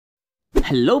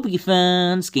Hello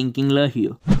Pokefans, Kingler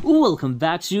here. Welcome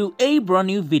back to a brand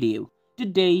new video.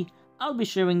 Today, I'll be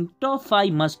sharing top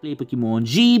 5 must-play Pokemon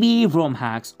GB ROM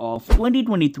hacks of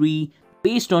 2023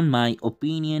 based on my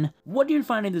opinion. What you'll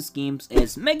find in these games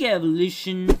is Mega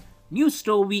Evolution, new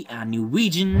story and new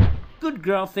region, good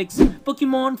graphics,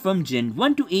 Pokemon from Gen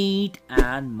 1 to 8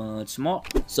 and much more.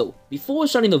 So, before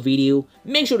starting the video,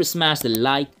 make sure to smash the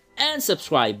like and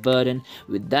subscribe button.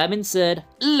 With that being said,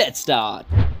 let's start.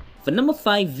 For number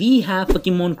 5, we have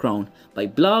Pokemon Crown by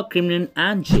Block, Criminal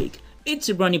and Jake. It's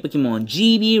a brand new Pokemon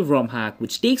GB ROM hack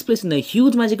which takes place in the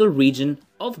huge magical region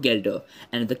of Geldor,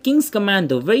 and in the King's command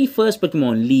the very first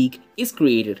Pokemon League is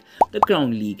created, the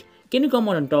Crown League. Can you come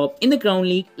out on top in the Crown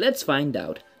League? Let's find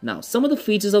out. Now, some of the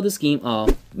features of this game are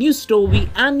new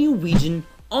story and new region,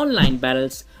 online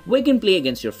battles where you can play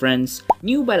against your friends,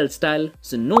 new battle style,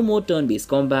 so no more turn-based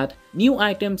combat, new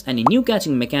items and a new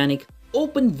catching mechanic,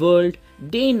 open world,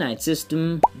 day and night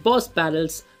system, boss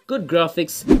battles, good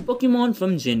graphics, Pokemon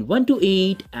from Gen 1 to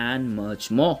 8 and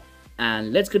much more.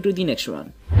 And let's get to the next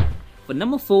one. For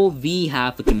number 4, we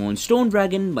have Pokemon Stone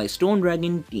Dragon by Stone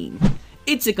Dragon Team.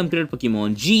 It's a completed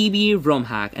Pokemon GB ROM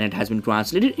hack and it has been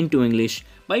translated into English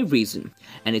by Reason.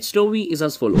 And its story is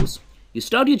as follows. You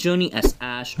start your journey as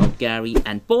Ash or Gary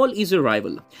and Paul is your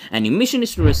rival, and your mission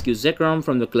is to rescue Zekrom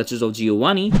from the clutches of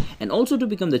Giovanni and also to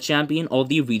become the champion of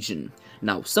the region.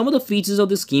 Now, some of the features of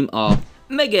this game are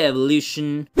Mega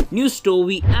Evolution, new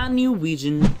story and new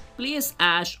region, play as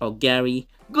Ash or Gary,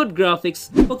 good graphics,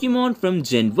 Pokemon from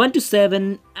Gen 1 to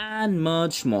 7 and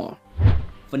much more.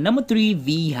 For number 3,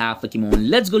 we have Pokemon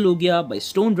Let's Go Lugia by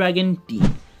Stone Dragon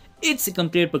Team. It's a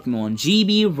complete Pokemon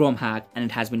GB ROM hack and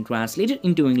it has been translated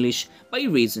into English by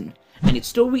Reason. And its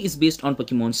story is based on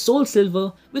Pokemon Soul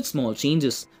Silver with small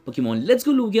changes. Pokemon Let's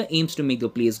Go Lugia aims to make the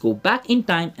players go back in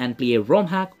time and play a ROM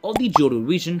hack of the Johto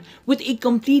region with a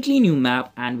completely new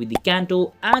map and with the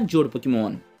Kanto and Johto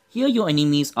Pokemon. Here your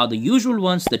enemies are the usual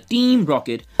ones, the Team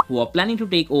Rocket, who are planning to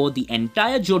take over the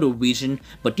entire Johto region,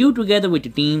 but you together with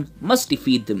your team must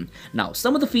defeat them. Now,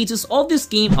 some of the features of this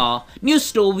game are new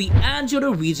story and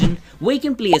Johto region where you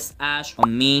can play as Ash or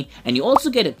May, and you also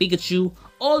get a Pikachu,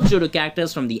 all Johto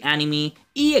characters from the anime,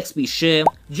 EXP share,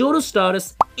 Johto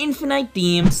status, infinite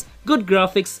teams, good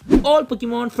graphics, all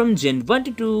Pokemon from Gen 1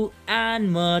 to 2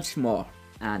 and much more.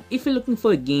 And if you're looking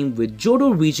for a game with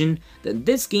Johto region, then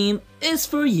this game is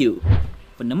for you.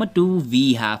 For number 2,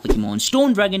 we have Pokemon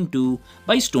Stone Dragon 2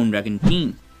 by Stone Dragon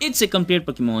Team. It's a complete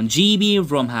Pokemon GB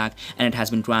ROM hack and it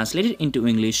has been translated into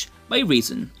English by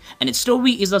Reason. And its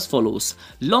story is as follows.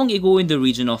 Long ago in the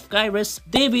region of Kairos,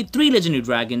 there were 3 legendary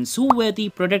dragons who were the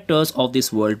protectors of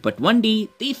this world, but one day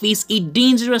they face a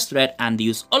dangerous threat and they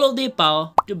use all of their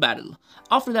power to battle.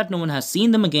 After that, no one has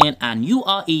seen them again and you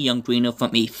are a young trainer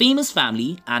from a famous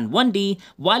family, and one day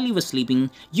while you were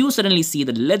sleeping, you suddenly see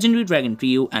the legendary dragon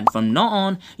trio, and from now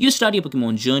on, you start your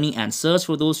Pokemon journey and search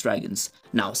for those dragons.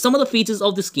 Now, some of the features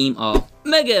of this game are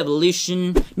Mega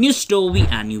Evolution, new story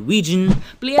and new region,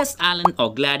 play as Alan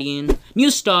or Gladian, new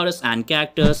starters and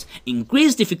characters,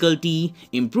 increased difficulty,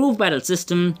 improved battle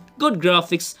system, good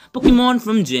graphics, Pokemon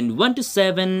from Gen 1 to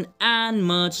 7 and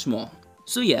much more.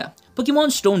 So yeah,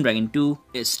 Pokemon Stone Dragon 2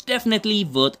 is definitely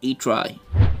worth a try.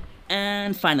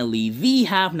 And finally, we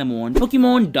have number 1,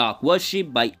 Pokemon Dark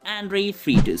Worship by André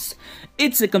Freitas.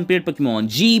 It's a complete Pokemon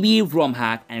GB ROM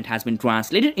hack and it has been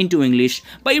translated into English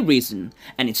by Reason.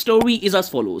 And its story is as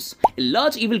follows. A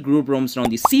large evil group roams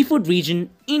around the Seafood region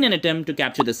in an attempt to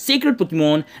capture the sacred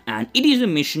Pokemon, and it is a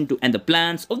mission to end the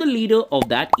plans of the leader of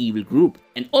that evil group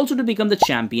and also to become the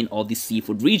champion of the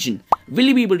Seafood region. Will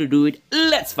you be able to do it?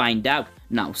 Let's find out.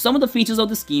 Now, some of the features of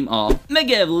this game are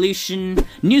Mega Evolution,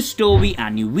 new story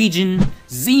and new region,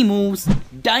 Z moves,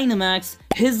 Dynamax,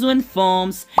 Hisuian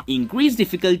forms, increased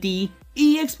difficulty,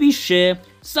 EXP share,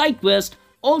 side quest,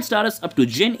 all starters up to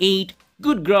Gen 8,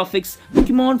 good graphics,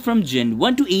 Pokemon from Gen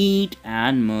 1 to 8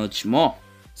 and much more.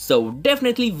 So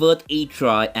definitely worth a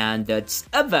try, and that's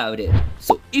about it.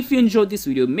 So if you enjoyed this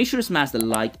video, make sure to smash the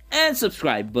like and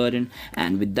subscribe button,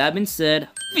 and with that being said,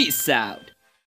 peace out.